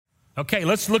Okay,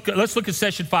 let's look at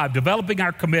session 5, developing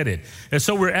our committed. And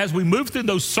so as we move through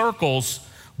those circles,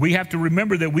 we have to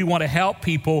remember that we want to help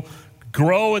people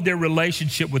grow in their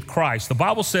relationship with Christ. The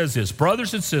Bible says this,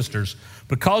 brothers and sisters,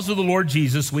 because of the Lord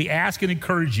Jesus, we ask and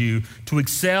encourage you to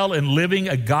excel in living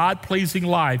a God-pleasing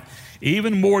life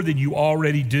even more than you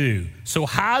already do. So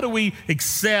how do we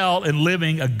excel in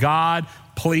living a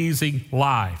God-pleasing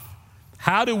life?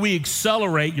 How do we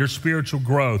accelerate your spiritual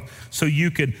growth so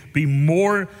you can be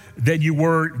more than you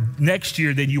were next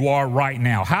year than you are right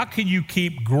now? How can you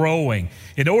keep growing?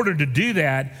 In order to do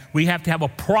that, we have to have a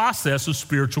process of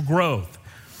spiritual growth.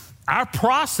 Our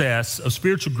process of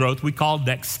spiritual growth we call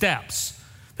next steps,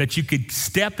 that you could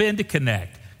step in to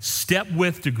connect, step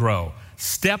with to grow,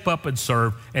 step up and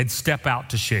serve, and step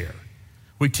out to share.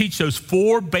 We teach those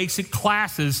 4 basic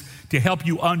classes to help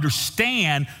you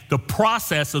understand the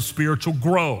process of spiritual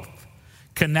growth: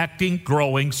 connecting,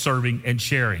 growing, serving, and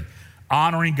sharing,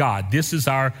 honoring God. This is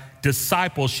our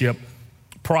discipleship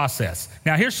process.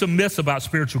 Now, here's some myths about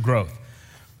spiritual growth.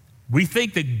 We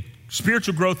think that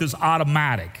spiritual growth is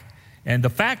automatic, and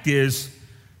the fact is,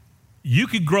 you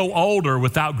could grow older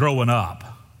without growing up.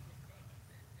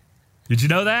 Did you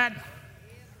know that?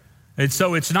 And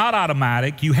so it's not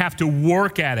automatic. You have to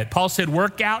work at it. Paul said,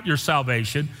 work out your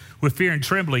salvation with fear and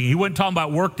trembling. He wasn't talking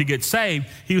about work to get saved.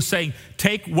 He was saying,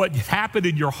 take what happened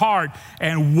in your heart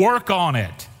and work on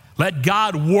it. Let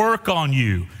God work on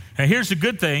you. And here's the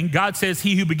good thing. God says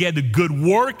he who began the good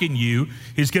work in you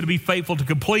is going to be faithful to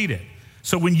complete it.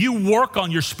 So when you work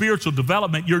on your spiritual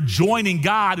development, you're joining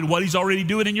God in what he's already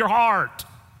doing in your heart.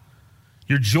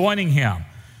 You're joining him.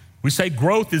 We say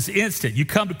growth is instant. You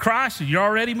come to Christ and you're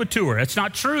already mature. That's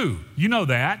not true. You know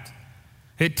that.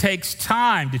 It takes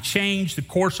time to change the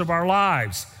course of our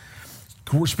lives.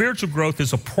 Spiritual growth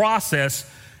is a process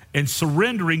in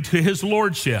surrendering to his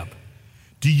lordship.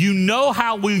 Do you know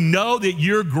how we know that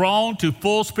you're grown to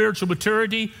full spiritual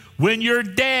maturity? When you're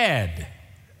dead.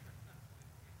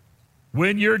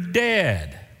 When you're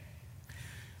dead.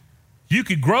 You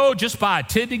could grow just by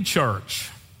attending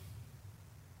church.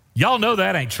 Y'all know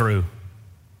that ain't true.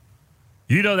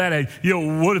 You know that ain't. You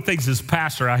know, one of the things as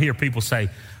pastor, I hear people say,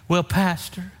 well,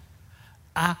 pastor,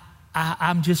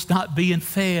 I'm just not being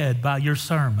fed by your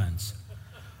sermons.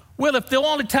 Well, if the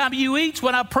only time you eat's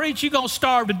when I preach, you're going to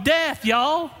starve to death,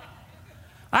 y'all.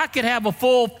 I could have a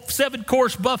full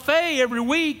 7-course buffet every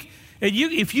week, and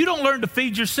if you don't learn to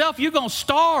feed yourself, you're going to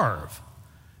starve.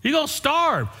 You're going to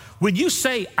starve. When you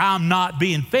say, I'm not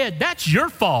being fed, that's your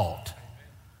fault.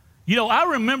 You know, I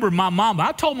remember my mama.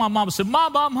 I told my mama, I said,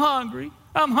 Mama, I'm hungry.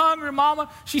 I'm hungry, Mama.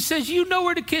 She says, you know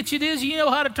where the kitchen is. You know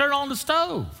how to turn on the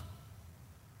stove.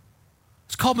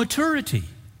 It's called maturity.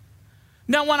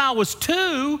 Now, when I was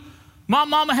 2, my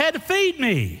mama had to feed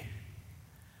me.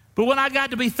 But when I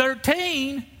got to be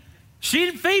 13, she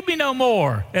didn't feed me no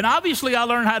more. And obviously, I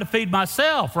learned how to feed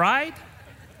myself, right?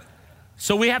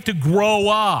 So we have to grow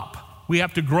up. We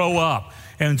have to grow up.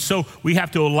 And so we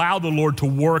have to allow the Lord to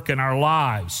work in our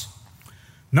lives.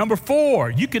 Number 4,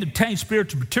 you can obtain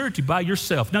spiritual maturity by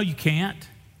yourself. No, you can't.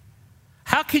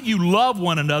 How can you love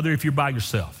one another if you're by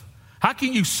yourself? How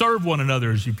can you serve one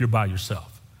another if you're by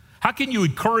yourself? How can you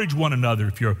encourage one another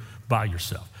if you're by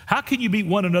yourself? How can you meet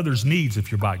one another's needs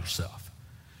if you're by yourself?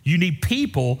 You need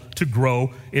people to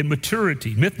grow in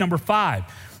maturity. Myth number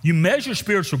 5, you measure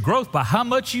spiritual growth by how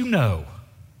much you know.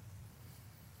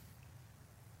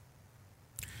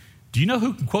 Do you know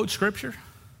who can quote Scripture?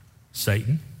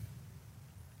 Satan.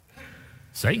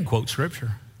 Satan quotes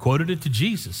Scripture, quoted it to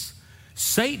Jesus.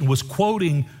 Satan was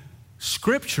quoting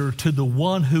Scripture to the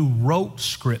one who wrote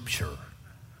Scripture.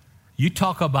 You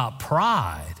talk about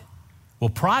pride. Well,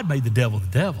 pride made the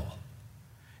devil.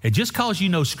 And just because you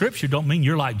know Scripture don't mean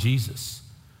you're like Jesus.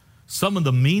 Some of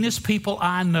the meanest people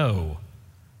I know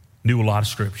knew a lot of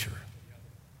Scripture.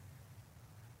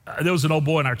 There was an old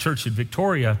boy in our church in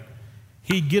Victoria.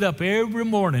 He'd get up every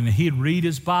morning and he'd read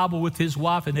his Bible with his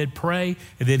wife and they'd pray,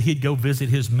 and then he'd go visit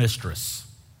his mistress.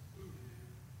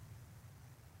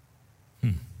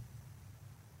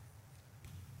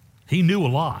 He knew a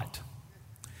lot.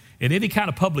 In any kind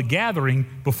of public gathering,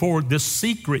 before this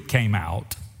secret came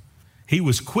out, he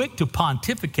was quick to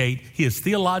pontificate his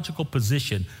theological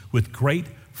position with great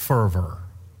fervor.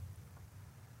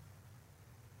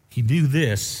 He knew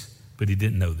this, but he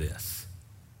didn't know this.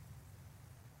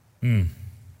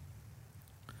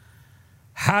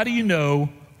 How do you know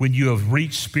when you have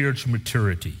reached spiritual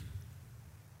maturity?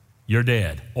 You're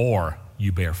dead, or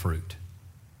you bear fruit.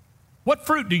 What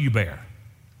fruit do you bear?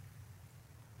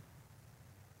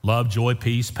 Love, joy,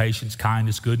 peace, patience,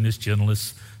 kindness, goodness,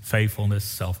 gentleness, faithfulness,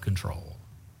 self-control.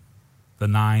 The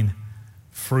 9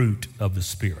 fruit of the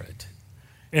Spirit.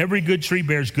 Every good tree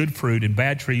bears good fruit, and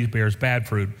bad tree bears bad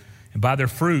fruit. And by their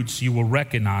fruits, you will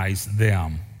recognize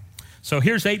them. So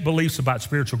here's 8 beliefs about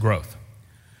spiritual growth.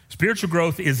 Spiritual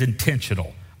growth is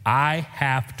intentional. I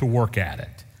have to work at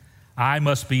it. I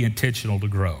must be intentional to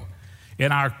grow.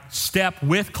 In our Step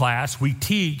With class, we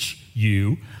teach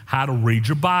you how to read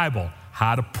your Bible,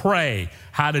 how to pray,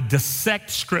 how to dissect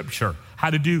Scripture, how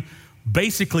to do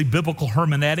basically biblical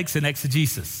hermeneutics and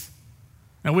exegesis.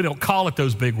 Now, we don't call it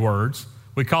those big words.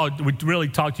 We really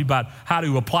talk to you about how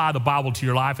to apply the Bible to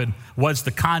your life and what's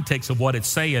the context of what it's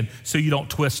saying so you don't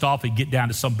twist off and get down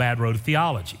to some bad road of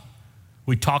theology.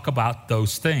 We talk about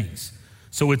those things.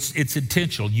 So it's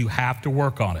intentional. You have to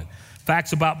work on it.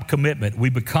 Facts about commitment. We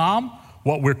become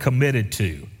what we're committed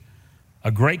to.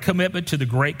 A great commitment to the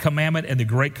Great Commandment and the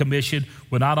Great Commission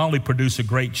will not only produce a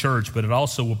great church, but it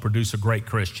also will produce a great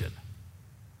Christian.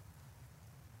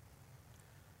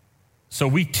 So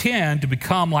we tend to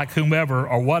become like whomever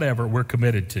or whatever we're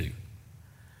committed to.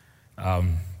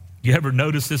 You ever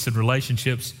notice this in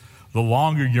relationships? The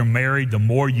longer you're married, the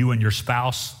more you and your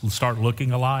spouse start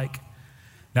looking alike.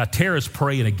 Now, Tara's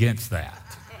praying against that.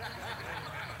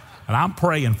 And I'm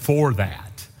praying for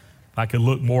that. I can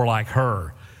look more like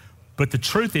her. But the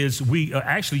truth is, we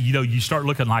actually, you start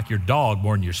looking like your dog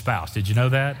more than your spouse. Did you know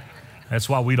that? That's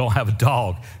why we don't have a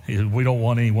dog. We don't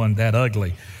want anyone that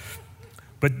ugly.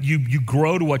 But you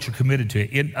grow to what you're committed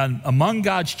to. Among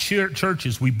God's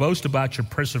churches, we boast about your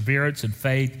perseverance and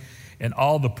faith and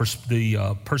all the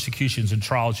persecutions and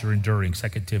trials you're enduring, 2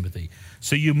 Timothy.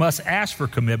 So you must ask for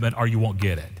commitment or you won't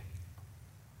get it.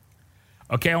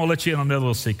 Okay, I want to let you in on another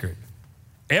little secret.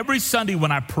 Every Sunday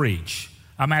when I preach,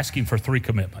 I'm asking for 3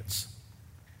 commitments.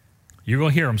 You're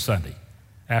going to hear them Sunday.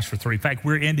 Ask for 3. In fact,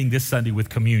 we're ending this Sunday with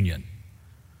communion.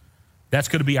 That's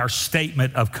going to be our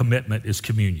statement of commitment is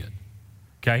communion.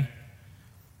 Okay?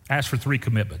 Ask for 3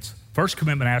 commitments. First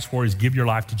commitment I ask for is give your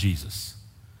life to Jesus.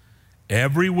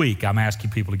 Every week I'm asking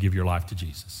people to give your life to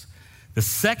Jesus. The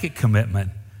second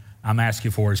commitment I'm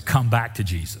asking for is come back to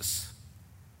Jesus.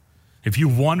 If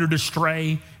you've wandered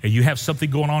astray and you have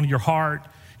something going on in your heart,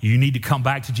 you need to come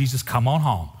back to Jesus, come on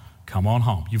home. Come on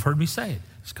home. You've heard me say it.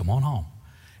 Just come on home.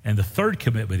 And the third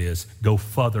commitment is go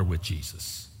further with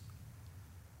Jesus.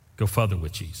 Go further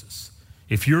with Jesus.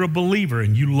 If you're a believer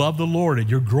and you love the Lord and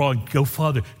you're growing, go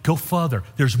further. Go further.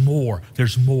 There's more.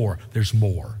 There's more. There's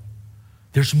more.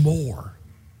 There's more.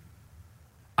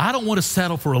 I don't want to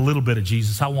settle for a little bit of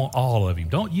Jesus. I want all of him.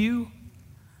 Don't you?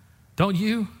 Don't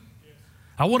you?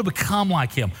 I want to become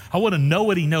like him. I want to know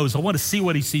what he knows. I want to see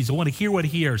what he sees. I want to hear what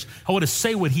he hears. I want to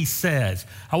say what he says.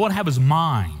 I want to have his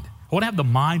mind. I want to have the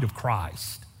mind of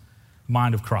Christ.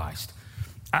 Mind of Christ.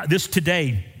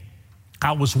 Today,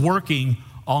 I was working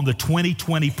on the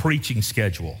 2020 preaching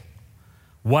schedule,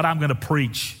 what I'm going to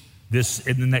preach this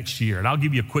in the next year. And I'll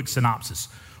give you a quick synopsis.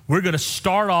 We're going to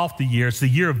start off the year, it's the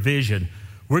year of vision.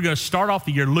 We're going to start off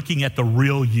the year looking at the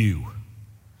real you.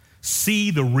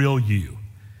 See the real you.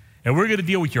 And we're going to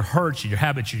deal with your hurts, your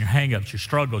habits, your hang-ups, your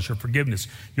struggles, your forgiveness,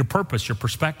 your purpose, your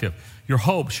perspective, your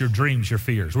hopes, your dreams, your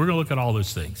fears. We're going to look at all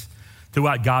those things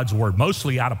throughout God's word,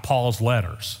 mostly out of Paul's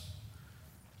letters.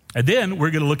 And then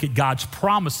we're going to look at God's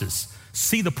promises.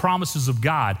 See the promises of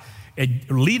God. And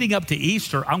leading up to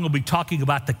Easter, I'm going to be talking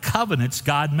about the covenants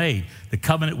God made. The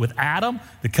covenant with Adam,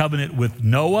 the covenant with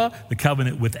Noah, the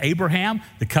covenant with Abraham,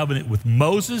 the covenant with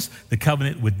Moses, the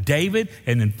covenant with David,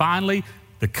 and then finally,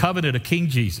 the covenant of King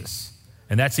Jesus.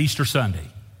 And that's Easter Sunday.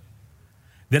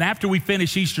 Then after we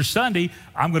finish Easter Sunday,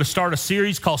 I'm going to start a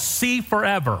series called See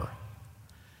Forever.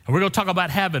 And we're going to talk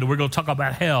about heaven. We're going to talk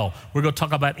about hell. We're going to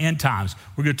talk about end times.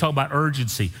 We're going to talk about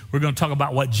urgency. We're going to talk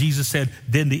about what Jesus said,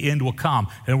 then the end will come.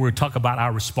 And we're going to talk about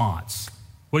our response.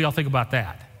 What do y'all think about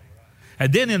that?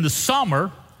 And then in the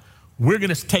summer, we're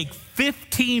going to take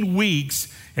 15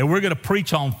 weeks and we're going to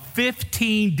preach on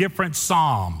 15 different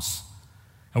Psalms.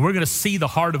 And we're going to see the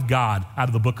heart of God out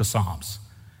of the book of Psalms.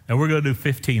 And we're going to do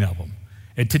 15 of them.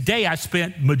 And today I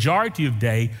spent majority of the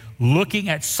day looking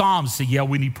at Psalms, saying, yeah,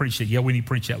 we need to preach that. Yeah, we need to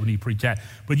preach that. We need to preach that.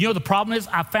 But you know, the problem is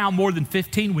I found more than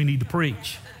 15 we need to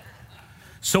preach.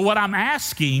 So what I'm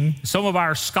asking some of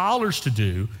our scholars to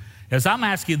do is I'm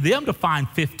asking them to find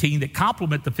 15 that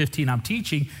complement the 15 I'm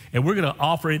teaching, and we're going to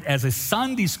offer it as a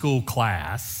Sunday school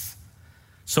class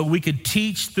so we can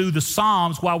teach through the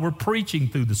Psalms while we're preaching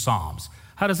through the Psalms.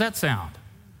 How does that sound?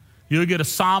 You'll get a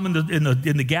psalm in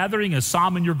the gathering, a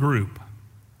psalm in your group.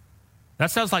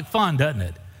 That sounds like fun, doesn't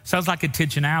it? Sounds like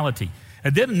intentionality.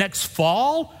 And then next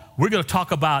fall, we're going to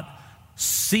talk about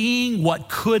seeing what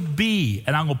could be.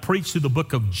 And I'm going to preach through the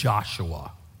book of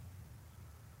Joshua.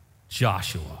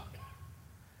 Joshua.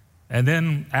 And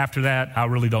then after that, I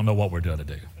really don't know what we're going to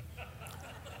do.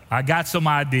 I got some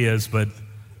ideas, but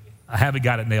I haven't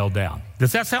got it nailed down.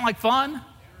 Does that sound like fun?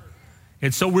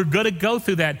 And so we're going to go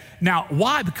through that. Now,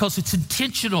 why? Because it's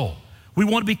intentional. We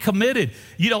want to be committed.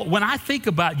 You know, when I think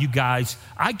about you guys,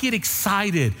 I get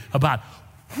excited about,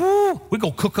 we're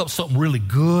going to cook up something really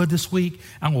good this week.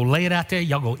 I'm going to lay it out there.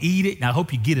 Y'all going to eat it. And I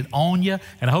hope you get it on you.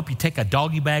 And I hope you take a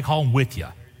doggy bag home with you.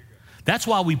 That's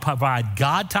why we provide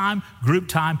God time, group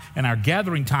time, and our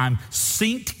gathering time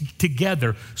synced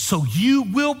together so you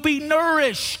will be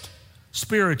nourished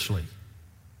spiritually.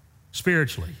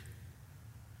 Spiritually.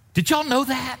 Did y'all know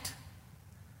that?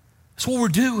 That's what we're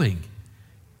doing.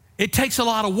 It takes a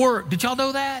lot of work. Did y'all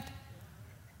know that?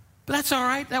 But that's all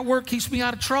right. That work keeps me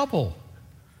out of trouble.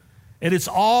 And it's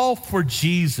all for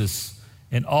Jesus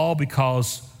and all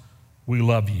because we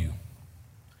love you.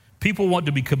 People want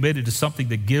to be committed to something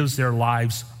that gives their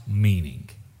lives meaning.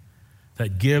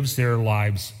 That gives their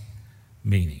lives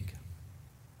meaning.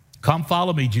 Come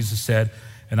follow me, Jesus said,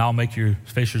 and I'll make you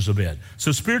fishers of men.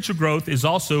 So spiritual growth is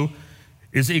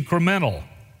incremental.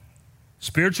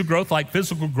 Spiritual growth, like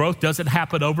physical growth, doesn't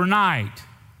happen overnight.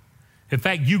 In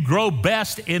fact, you grow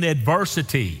best in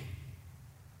adversity.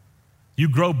 You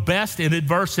grow best in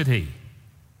adversity.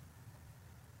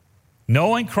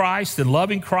 Knowing Christ and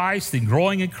loving Christ and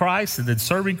growing in Christ and then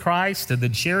serving Christ and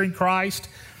then sharing Christ,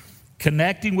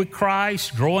 connecting with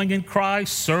Christ, growing in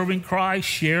Christ, serving Christ,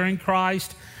 sharing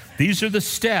Christ. These are the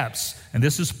steps, and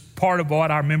this is part of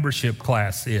what our membership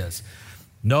class is.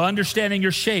 No, understanding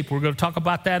your shape. We're going to talk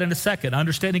about that in a second.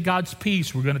 Understanding God's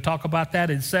peace. We're going to talk about that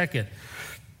in a second.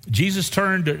 Jesus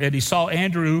turned and he saw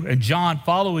Andrew and John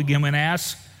following him and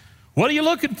asked, "What are you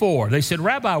looking for?" They said,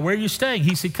 "Rabbi, where are you staying?"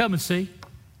 He said, "Come and see."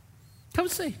 Come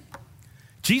and see.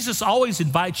 Jesus always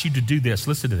invites you to do this.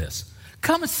 Listen to this.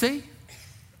 Come and see.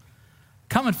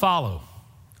 Come and follow.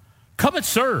 Come and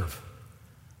serve.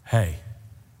 Hey,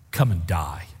 come and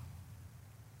die.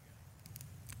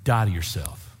 Die to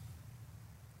yourself.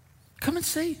 Come and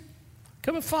see.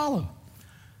 Come and follow.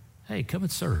 Hey, come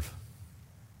and serve.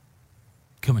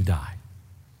 Come and die.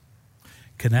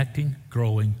 Connecting,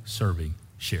 growing, serving,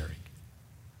 sharing.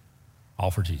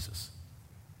 All for Jesus.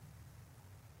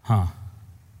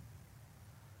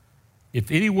 If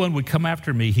anyone would come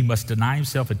after me, he must deny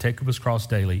himself and take up his cross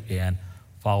daily and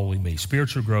follow me.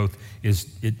 Spiritual growth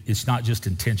it's not just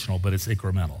intentional, but it's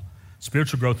incremental.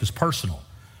 Spiritual growth is personal.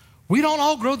 We don't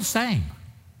all grow the same.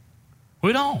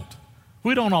 We don't.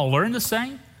 We don't all learn the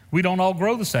same. We don't all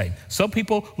grow the same. Some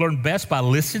people learn best by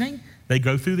listening. They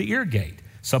go through the ear gate.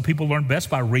 Some people learn best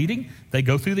by reading. They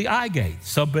go through the eye gate.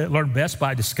 Some learn best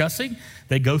by discussing.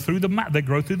 They grow through the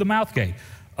mouth gate.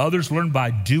 Others learn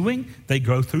by doing. They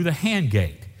go through the hand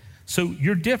gate. So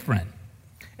you're different.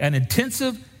 An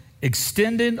intensive,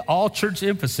 extended, all-church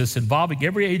emphasis involving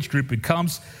every age group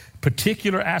becomes a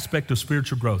particular aspect of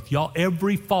spiritual growth. Y'all,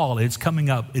 every fall, it's coming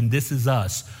up, and this is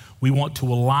us. We want to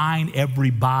align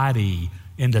everybody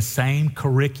in the same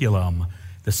curriculum,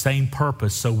 the same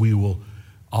purpose, so we will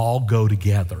all go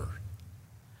together.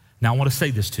 Now, I want to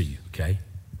say this to you, okay?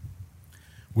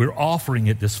 We're offering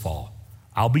it this fall.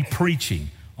 I'll be preaching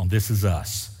on This Is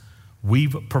Us.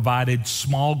 We've provided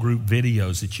small group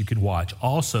videos that you can watch.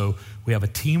 Also, we have a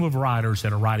team of writers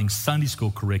that are writing Sunday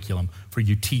school curriculum for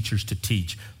you teachers to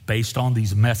teach based on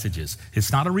these messages.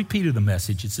 It's not a repeat of the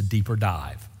message, it's a deeper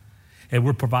dive. And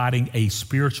we're providing a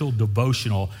spiritual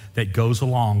devotional that goes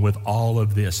along with all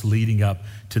of this leading up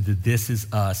to the This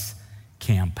Is Us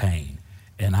campaign.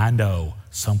 And I know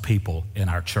some people in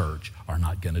our church are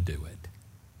not going to do it.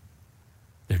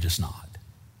 They're just not.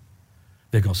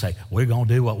 They're going to say, we're going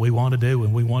to do what we want to do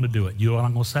and we want to do it. You know what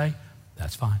I'm going to say?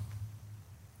 That's fine.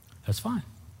 That's fine.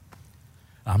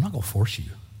 I'm not going to force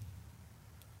you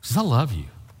because I love you.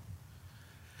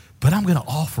 But I'm going to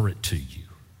offer it to you.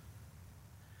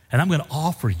 And I'm going to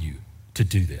offer you to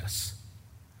do this.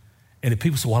 And if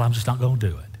people say, well, I'm just not going to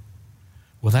do it.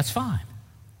 Well, that's fine.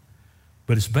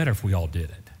 But it's better if we all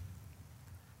did it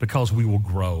because we will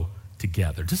grow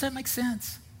together. Does that make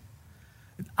sense?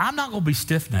 I'm not going to be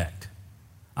stiff-necked.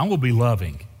 I'm going to be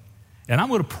loving. And I'm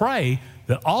going to pray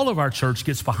that all of our church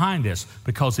gets behind this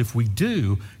because if we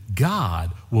do,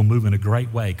 God will move in a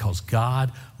great way because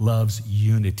God loves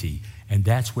unity. And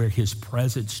that's where his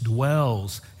presence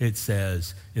dwells, it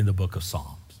says in the book of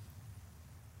Psalms.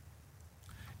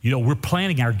 You know, we're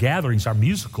planning our gatherings, our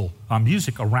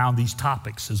music around these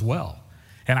topics as well,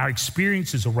 and our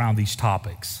experiences around these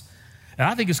topics. And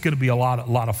I think it's going to be a lot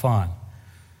of fun.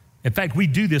 In fact, we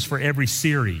do this for every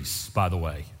series, by the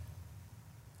way.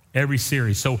 Every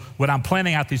series. So when I'm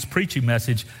planning out this preaching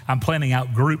message, I'm planning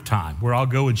out group time where I'll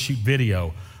go and shoot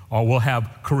video or we'll have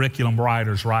curriculum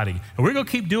writers writing. And we're going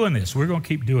to keep doing this. We're going to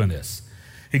keep doing this.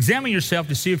 Examine yourself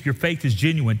to see if your faith is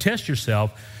genuine. Test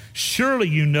yourself. Surely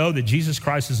you know that Jesus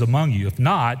Christ is among you. If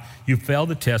not, you failed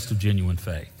the test of genuine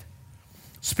faith.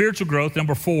 Spiritual growth,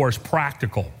 number 4, is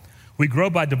practical. We grow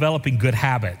by developing good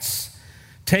habits.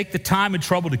 Take the time and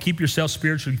trouble to keep yourself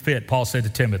spiritually fit, Paul said to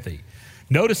Timothy.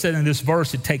 Notice that in this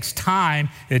verse, it takes time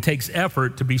and it takes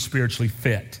effort to be spiritually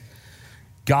fit.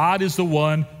 God is the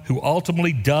one who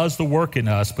ultimately does the work in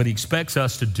us, but he expects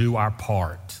us to do our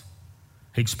part.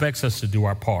 He expects us to do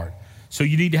our part. So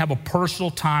you need to have a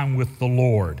personal time with the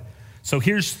Lord. So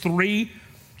here's the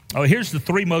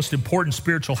 3 most important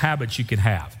spiritual habits you can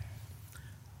have.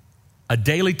 A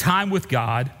daily time with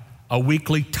God, a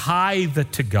weekly tithe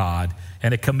to God,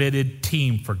 and a committed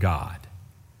team for God.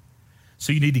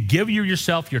 So you need to give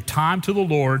yourself your time to the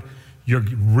Lord, your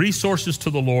resources to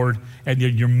the Lord, and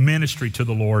your ministry to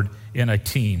the Lord in a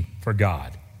team for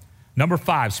God. Number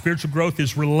 5, spiritual growth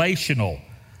is relational.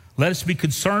 Let us be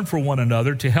concerned for one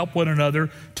another, to help one another,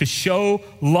 to show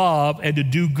love, and to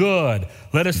do good.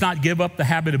 Let us not give up the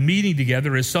habit of meeting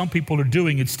together as some people are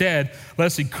doing. Instead, let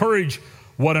us encourage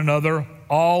one another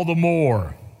all the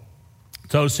more.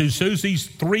 So these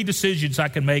 3 decisions I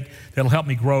can make that'll help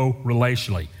me grow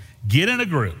relationally. Get in a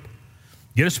group.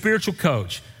 Get a spiritual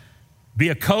coach. Be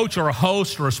a coach or a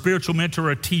host or a spiritual mentor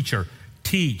or a teacher.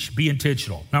 Teach. Be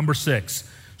intentional. Number 6,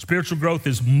 spiritual growth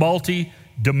is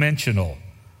multi-dimensional.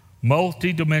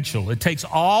 Multi-dimensional. It takes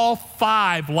all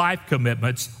 5 life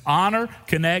commitments: honor,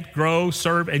 connect, grow,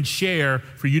 serve, and share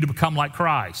for you to become like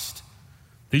Christ.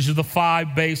 These are the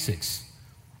 5 basics.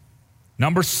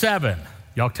 Number 7,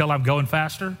 y'all tell I'm going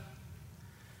faster?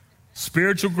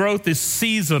 Spiritual growth is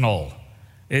seasonal.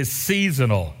 It's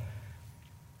seasonal.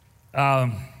 You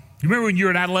remember when you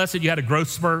were an adolescent, you had a growth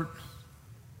spurt?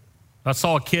 I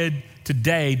saw a kid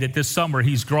today that this summer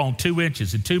he's grown 2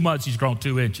 inches. In 2 months, he's grown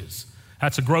 2 inches.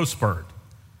 That's a growth spurt.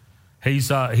 He's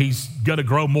going to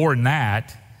grow more than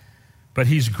that, but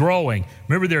he's growing.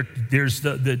 Remember, there's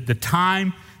the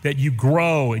time that you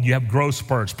grow and you have growth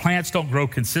spurts. Plants don't grow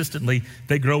consistently.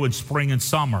 They grow in spring and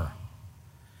summer.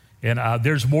 And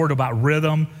there's more about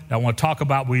rhythm that I want to talk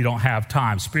about, but we don't have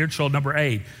time. Number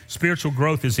 8, spiritual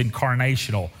growth is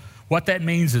incarnational. What that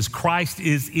means is Christ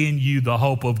is in you, the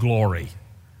hope of glory.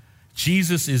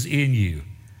 Jesus is in you.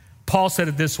 Paul said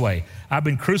it this way: I've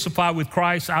been crucified with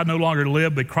Christ. I no longer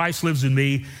live, but Christ lives in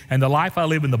me. And the life I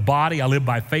live in the body, I live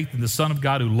by faith in the Son of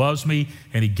God who loves me,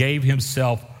 and he gave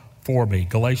himself for me.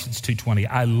 Galatians 2:20.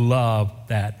 I love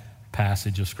that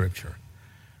passage of Scripture.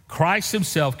 Christ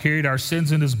himself carried our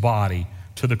sins in his body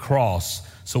to the cross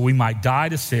so we might die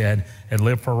to sin and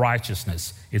live for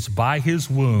righteousness. It's by his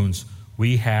wounds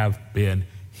we have been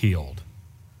healed.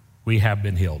 We have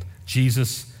been healed.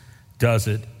 Jesus does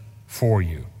it for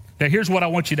you. Now, here's what I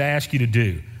want you to ask you to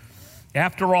do.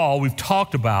 After all, we've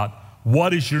talked about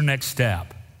what is your next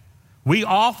step. We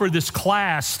offer this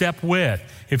class, Step With.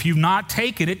 If you've not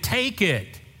taken it, take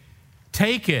it.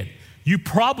 Take it. You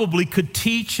probably could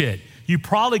teach it. You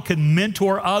probably could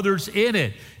mentor others in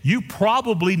it. You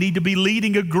probably need to be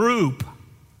leading a group.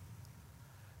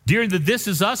 During the This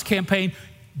Is Us campaign,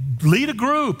 lead a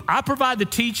group. I provide the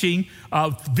teaching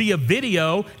via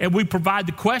video, and we provide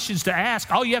the questions to ask.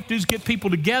 All you have to do is get people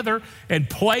together and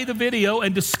play the video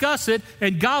and discuss it,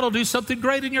 and God will do something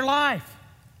great in your life.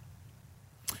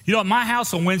 You know, at my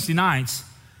house on Wednesday nights,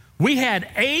 we had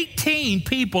 18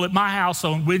 people at my house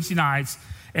on Wednesday nights,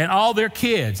 and all their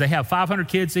kids. They have 500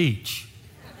 kids each.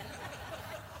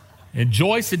 And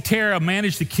Joyce and Tara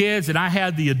managed the kids, and I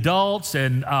had the adults,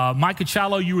 and Mike and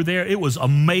Shiloh, you were there. It was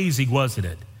amazing, wasn't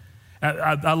it?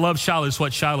 I love Shiloh. It's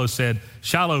what Shiloh said.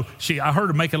 Shiloh, I heard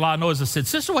her make a lot of noise. I said,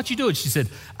 "Sister, what you doing?" She said,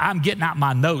 "I'm getting out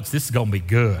my notes. This is going to be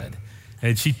good."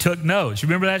 And she took notes. You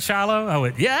remember that, Shiloh? I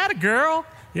went, "Yeah, atta girl.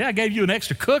 Yeah, I gave you an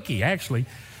extra cookie, actually."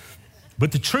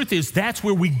 But the truth is, that's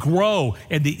where we grow.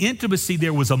 And the intimacy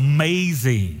there was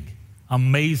amazing,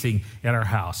 amazing at our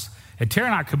house. And Tara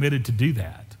and I are committed to do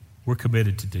that. We're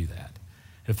committed to do that.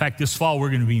 In fact, this fall, we're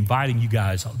going to be inviting you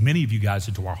guys, many of you guys,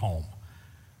 into our home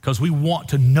because we want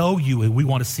to know you and we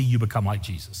want to see you become like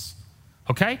Jesus.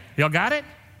 Okay? Y'all got it?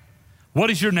 What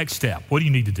is your next step? What do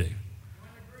you need to do?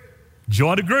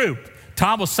 Join a group.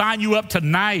 Tom will sign you up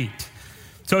tonight.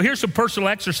 So here's some personal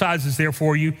exercises there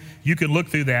for you. You can look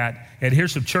through that. And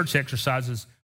here's some church exercises.